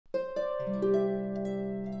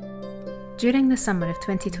During the summer of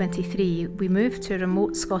 2023, we moved to a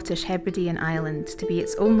remote Scottish Hebridean island to be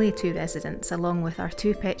its only two residents, along with our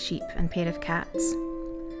two pet sheep and pair of cats.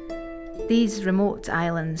 These remote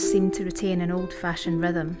islands seem to retain an old-fashioned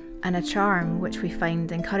rhythm and a charm which we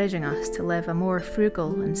find encouraging us to live a more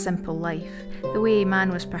frugal and simple life, the way man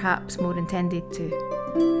was perhaps more intended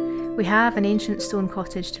to. We have an ancient stone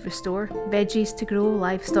cottage to restore, veggies to grow,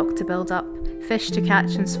 livestock to build up, fish to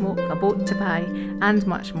catch and smoke, a boat to buy, and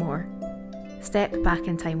much more. Step back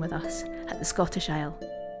in time with us at the Scottish Isle.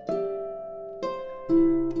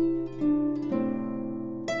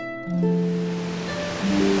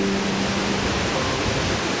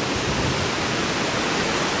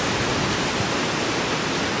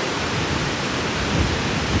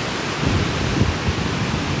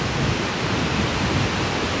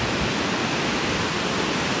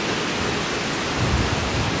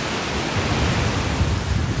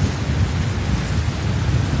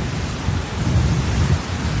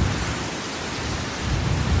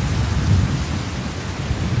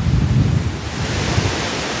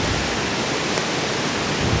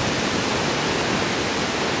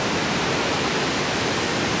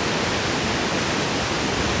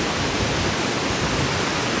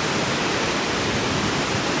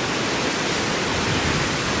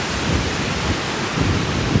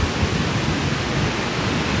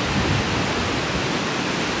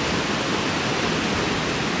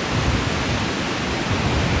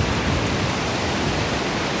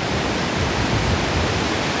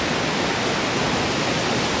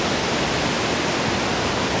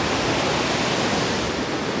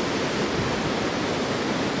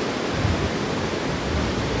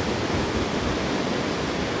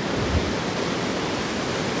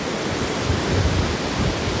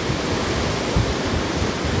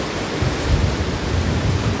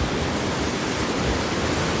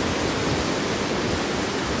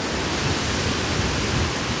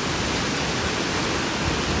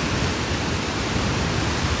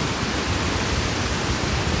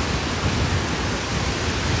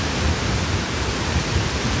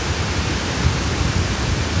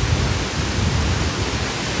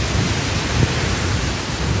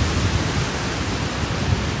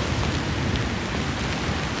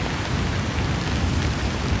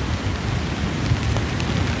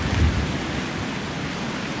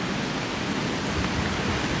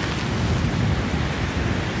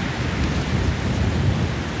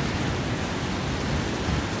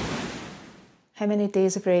 How many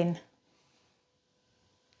days of rain?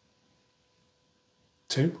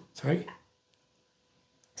 2, 3.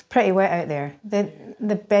 It's pretty wet out there.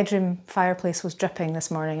 The bedroom fireplace was dripping this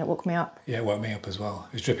morning. It woke me up. Yeah, it woke me up as well.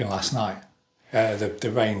 It was dripping last night.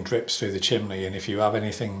 The rain drips through the chimney, and if you have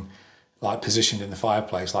anything like positioned in the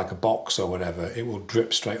fireplace, like a box or whatever, it will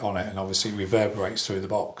drip straight on it, and obviously it reverberates through the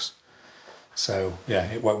box. So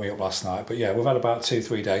yeah, it woke me up last night. But yeah, we've had about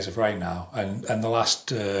 2-3 days of rain now, and the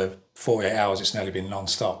last 48 hours it's nearly been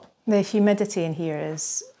non-stop. The humidity in here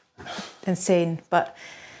is insane, but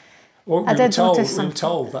well, I did notice something. We were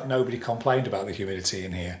told that nobody complained about the humidity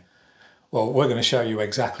in here. Well, we're going to show you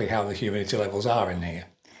exactly how the humidity levels are in here.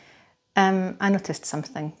 I noticed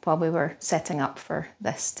something while we were setting up for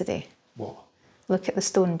this today. What? Look at the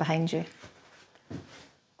stone behind you.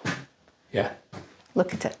 Yeah?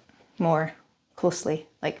 Look at it more closely,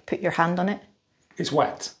 like put your hand on it. It's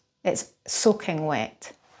wet. It's soaking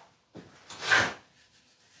wet.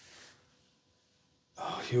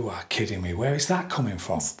 Oh, you are kidding me. Where is that coming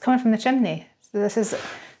from? It's coming from the chimney. So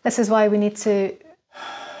this is why we need to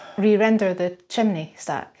re-render the chimney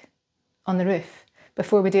stack on the roof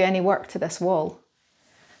before we do any work to this wall.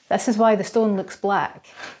 This is why the stone looks black,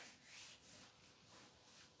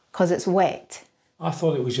 because it's wet. I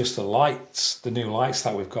thought it was just the lights, the new lights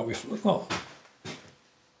that we've got. Look,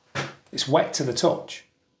 it's wet to the touch.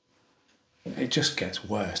 It just gets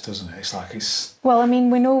worse, doesn't it? It's like it's. Well, I mean,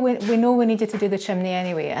 we know we needed to do the chimney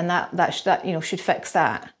anyway, and that you know should fix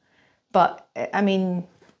that. But I mean,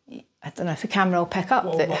 I don't know if the camera will pick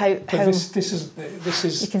up that how this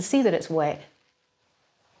is. You can see that it's wet.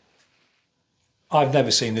 I've never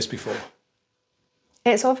seen this before.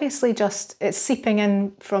 It's obviously it's seeping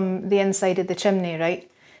in from the inside of the chimney, right?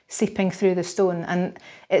 Seeping through the stone, and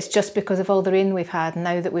it's just because of all the rain we've had.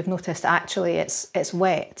 Now that we've noticed, actually, it's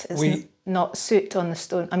wet. It's not soot on the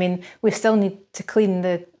stone. I mean, we still need to clean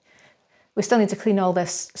all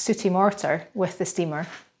this sooty mortar with the steamer.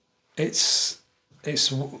 It's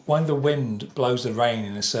when the wind blows the rain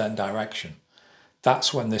in a certain direction.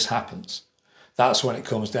 That's when this happens. That's when it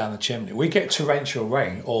comes down the chimney. We get torrential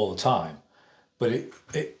rain all the time. But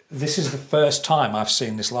this is the first time I've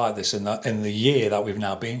seen this like this in the year that we've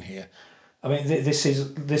now been here. I mean, this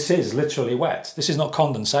is literally wet. This is not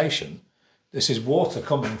condensation. This is water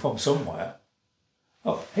coming from somewhere.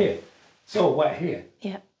 Oh, here. It's all wet here.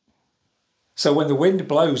 Yeah. So when the wind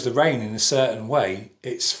blows the rain in a certain way,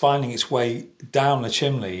 it's finding its way down the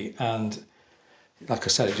chimney, and like I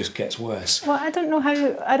said, it just gets worse. Well, I don't know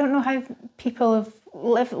how people have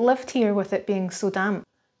lived here with it being so damp.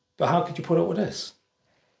 But how could you put up with this?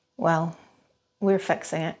 Well, we're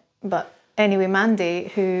fixing it. But anyway,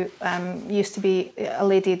 Mandy, who used to be a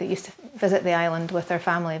lady that used to visit the island with her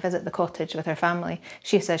family, visit the cottage with her family,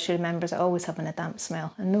 she says she remembers it always having a damp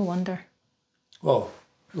smell, and no wonder. Well,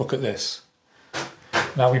 look at this.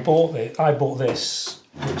 Now I bought this,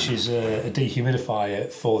 which is a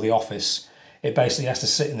dehumidifier for the office. It basically has to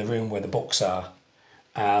sit in the room where the books are,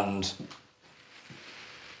 and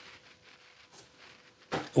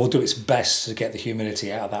will do its best to get the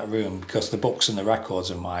humidity out of that room, because the books and the records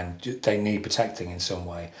of mine, they need protecting in some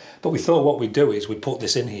way. But we thought what we'd do is we'd put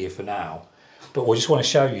this in here for now, but we just want to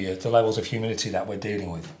show you the levels of humidity that we're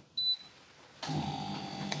dealing with.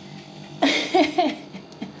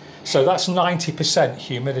 So that's 90%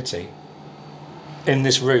 humidity in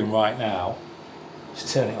this room right now.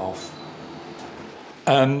 Just turn it off.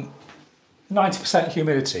 90%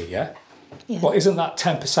 humidity, yeah? Yeah. Well, isn't that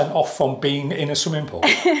 10% off from being in a swimming pool?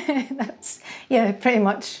 Yeah, pretty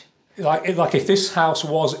much. Like if this house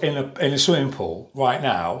was in a swimming pool right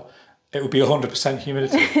now, it would be 100%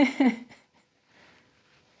 humidity.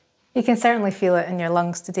 You can certainly feel it in your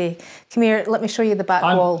lungs today. Come here, let me show you the back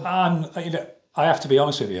wall. I have to be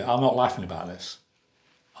honest with you, I'm not laughing about this.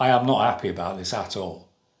 I am not happy about this at all.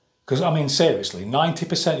 Because, I mean, seriously,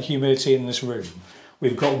 90% humidity in this room.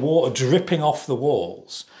 We've got water dripping off the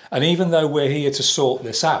walls. And even though we're here to sort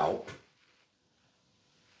this out,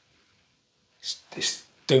 it's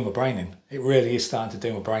doing my brain in. It really is starting to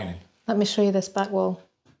do my brain in. Let me show you this back wall.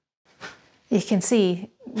 You can see,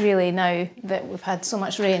 really, now that we've had so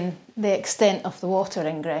much rain, the extent of the water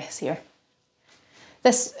ingress here.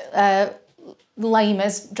 This lime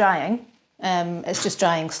is drying. It's just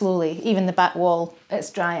drying slowly. Even the back wall, it's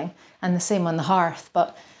drying. And the same on the hearth.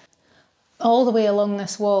 But all the way along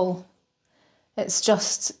this wall, it's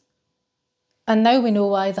just... And now we know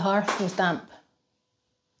why the hearth was damp.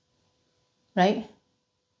 Right?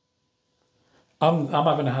 I'm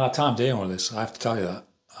having a hard time dealing with this, I have to tell you that.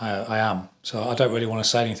 I am. So I don't really want to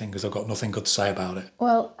say anything because I've got nothing good to say about it.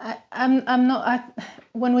 Well, I'm not...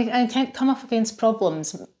 when we come up against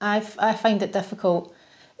problems, I find it difficult,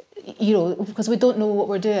 you know, because we don't know what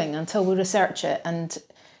we're doing until we research it,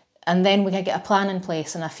 and then we can get a plan in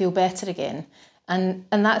place and I feel better again. And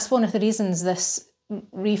that's one of the reasons this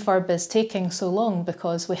refurb is taking so long,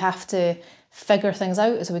 because we have to figure things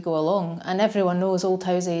out as we go along. And everyone knows old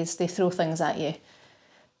houses, they throw things at you.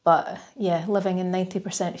 But yeah, living in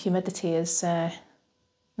 90% humidity is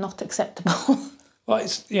not acceptable. Well,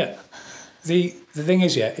 it's, yeah. The thing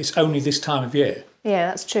is, yeah, it's only this time of year. Yeah,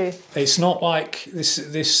 that's true. It's not like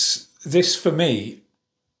this for me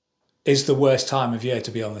is the worst time of year to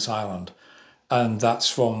be on this island. And that's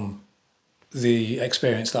from the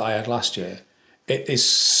experience that I had last year. It is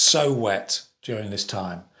so wet during this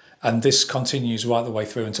time. And this continues right the way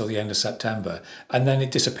through until the end of September. And then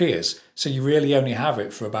it disappears. So you really only have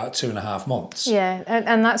it for about 2.5 months. Yeah,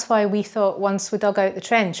 and that's why we thought once we dug out the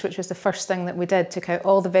trench, which was the first thing that we did, took out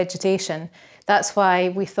all the vegetation, that's why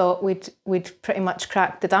we thought we'd pretty much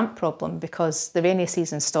cracked the damp problem, because the rainy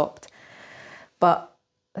season stopped. But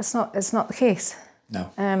it's not the case.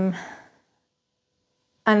 No.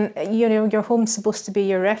 And you know, your home's supposed to be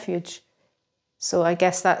your refuge. So I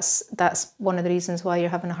guess that's one of the reasons why you're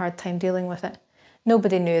having a hard time dealing with it.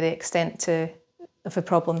 Nobody knew the extent of the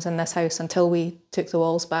problems in this house until we took the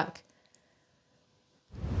walls back.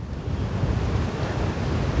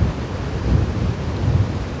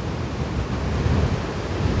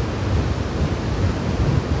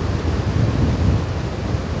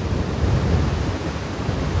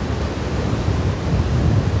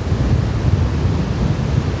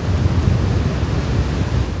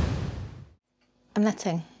 I'm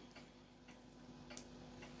knitting.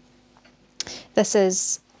 This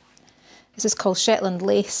is called Shetland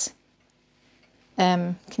lace.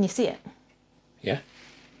 Can you see it? Yeah.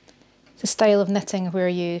 It's a style of knitting where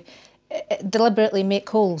you deliberately make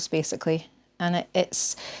holes, basically, and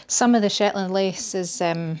it's some of the Shetland lace is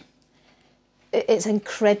it's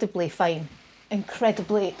incredibly fine,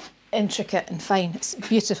 incredibly intricate and fine. It's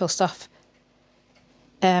beautiful stuff.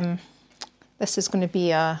 This is going to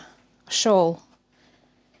be a shawl.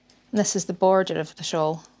 And this is the border of the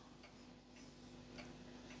shawl.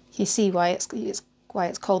 You see why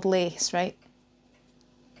it's called lace, right?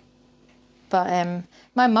 But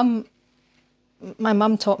my mum my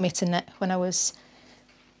mum taught me to knit when I was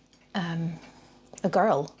a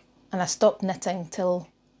girl, and I stopped knitting till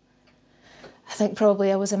I think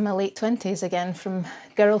probably I was in my late 20s again from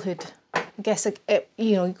girlhood. I guess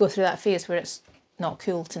you go through that phase where it's not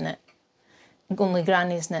cool to knit. Only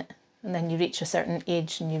grannies knit, and then you reach a certain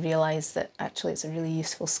age and you realise that actually it's a really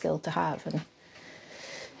useful skill to have, and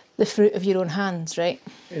the fruit of your own hands, right?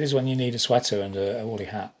 It is when you need a sweater and a woolly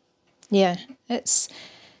hat. Yeah, I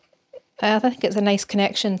think it's a nice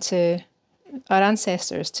connection to our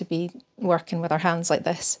ancestors to be working with our hands like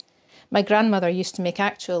this. My grandmother used to make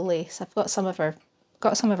actual lace. I've got some of her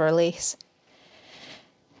lace.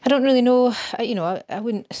 I don't really know, I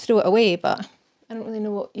wouldn't throw it away, but I don't really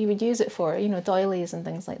know what you would use it for. Doilies and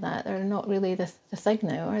things like that. They're not really the thing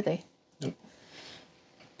now, are they? Nope.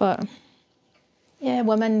 But yeah,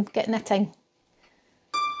 women get knitting.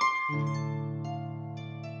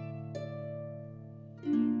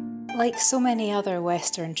 Like so many other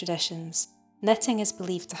Western traditions, knitting is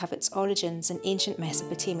believed to have its origins in ancient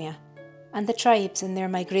Mesopotamia, and the tribes in their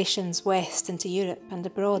migrations west into Europe and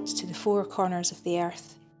abroad to the four corners of the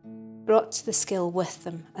earth brought the skill with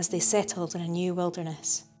them as they settled in a new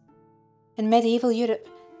wilderness. In medieval Europe,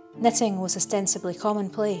 knitting was ostensibly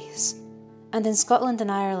commonplace, and in Scotland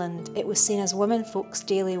and Ireland it was seen as womenfolk's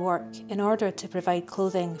daily work in order to provide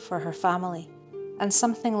clothing for her family, and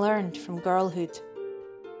something learned from girlhood.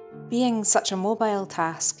 Being such a mobile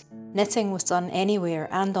task, knitting was done anywhere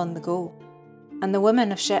and on the go, and the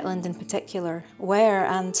women of Shetland in particular were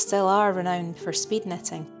and still are renowned for speed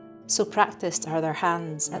knitting, so practised are their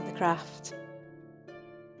hands at the craft.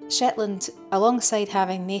 Shetland, alongside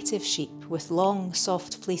having native sheep with long,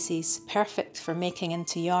 soft fleeces perfect for making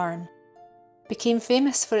into yarn, became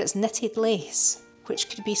famous for its knitted lace, which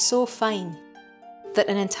could be so fine that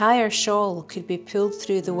an entire shawl could be pulled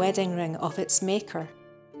through the wedding ring of its maker.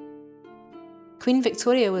 Queen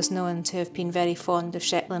Victoria was known to have been very fond of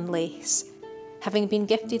Shetland lace, having been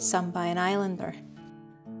gifted some by an islander.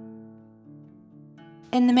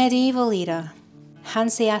 In the medieval era,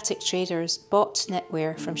 Hanseatic traders bought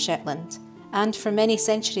knitwear from Shetland, and for many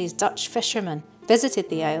centuries Dutch fishermen visited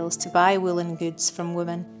the Isles to buy woolen goods from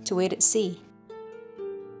women to wear at sea.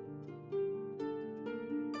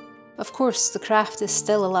 Of course, the craft is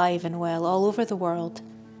still alive and well all over the world,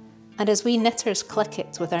 and as we knitters click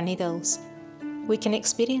it with our needles, we can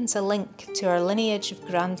experience a link to our lineage of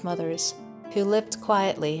grandmothers who lived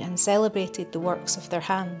quietly and celebrated the works of their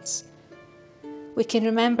hands. We can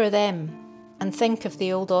remember them and think of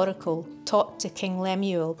the old oracle taught to King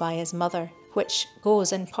Lemuel by his mother, which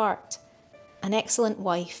goes in part, "An excellent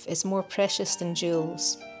wife is more precious than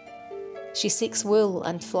jewels. She seeks wool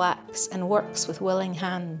and flax and works with willing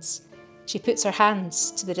hands. She puts her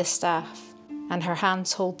hands to the distaff, and her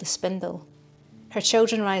hands hold the spindle. Her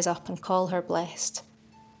children rise up and call her blessed.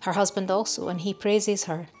 Her husband also, and he praises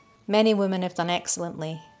her. Many women have done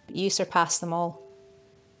excellently, but you surpass them all."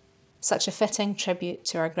 Such a fitting tribute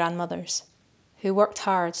to our grandmothers, who worked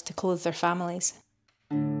hard to clothe their families.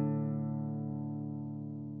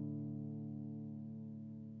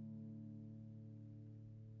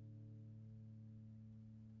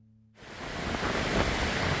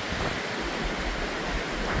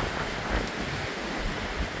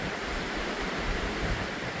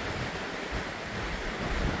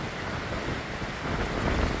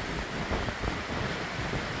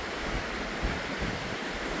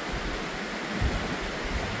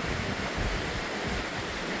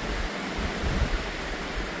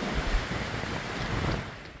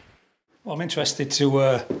 Well, I'm interested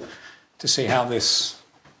to see how this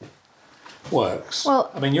works. Well,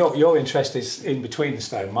 I mean, your interest is in between the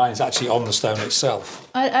stone. Mine's actually on the stone itself.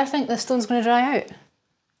 I think the stone's going to dry out.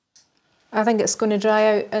 I think it's going to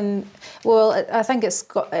dry out, and well, I think it is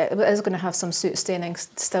going to have some soot staining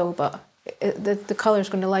still, but the colour's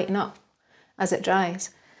going to lighten up as it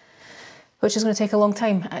dries, which is going to take a long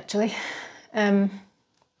time actually.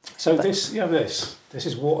 This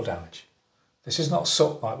is water damage. This is not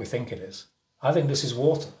soot like we think it is. I think this is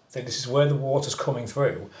water. I think this is where the water's coming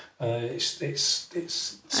through. It's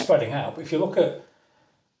spreading out. But if you look at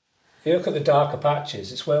the darker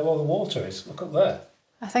patches, it's where all the water is. Look up there.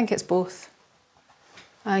 I think it's both.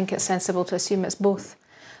 I think it's sensible to assume it's both.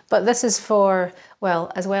 But this is for,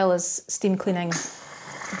 well as steam cleaning,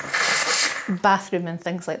 bathroom and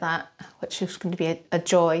things like that, which is going to be a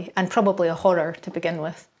joy and probably a horror to begin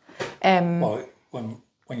with. Well,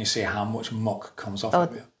 when you see how much muck comes off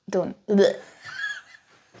of you. Don't. The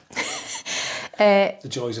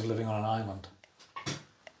joys of living on an island.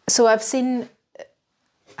 So I've seen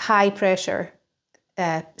high pressure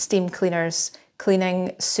steam cleaners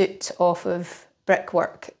cleaning soot off of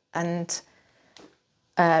brickwork, and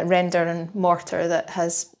render and mortar that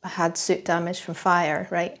has had soot damage from fire,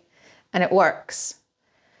 right? And it works.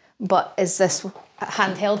 But is this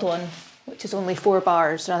handheld one, which is only 4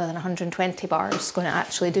 bars rather than 120 bars, going to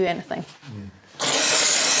actually do anything?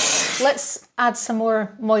 Let's add some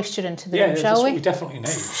more moisture into the room, shall we? Yeah, that's what we definitely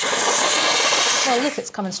need. Well, look, it's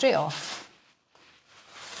coming straight off.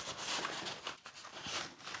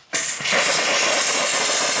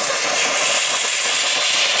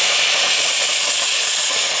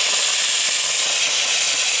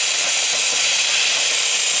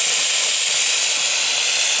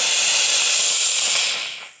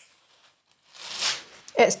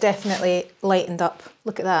 It's definitely lightened up.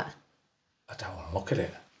 Look at that. I don't want to look at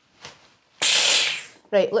it.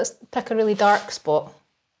 Right, let's pick a really dark spot.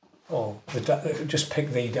 Oh, just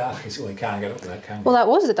pick the darkest. Well, you can't get up there, can you? Well, that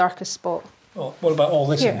was the darkest spot. Well, what about all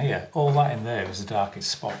this in here? All that in there is the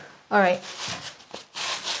darkest spot. All right.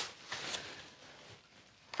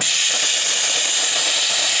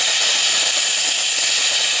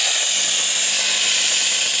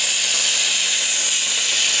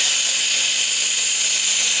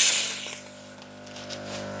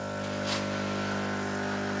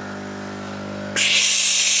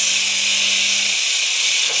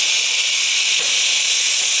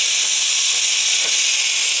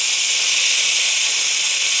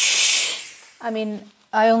 I mean,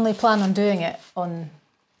 I only plan on doing it on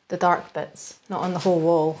the dark bits, not on the whole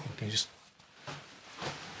wall. Can you just...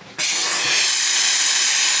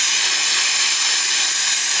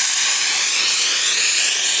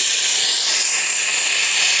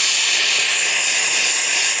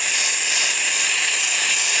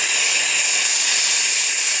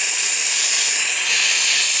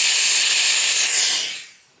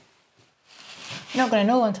 You're not going to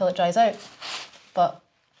know until it dries out, but...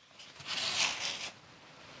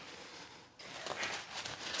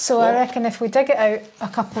 So I reckon if we dig it out a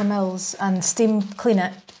couple of mils and steam clean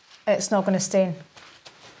it, it's not going to stain.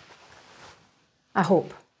 I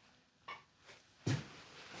hope.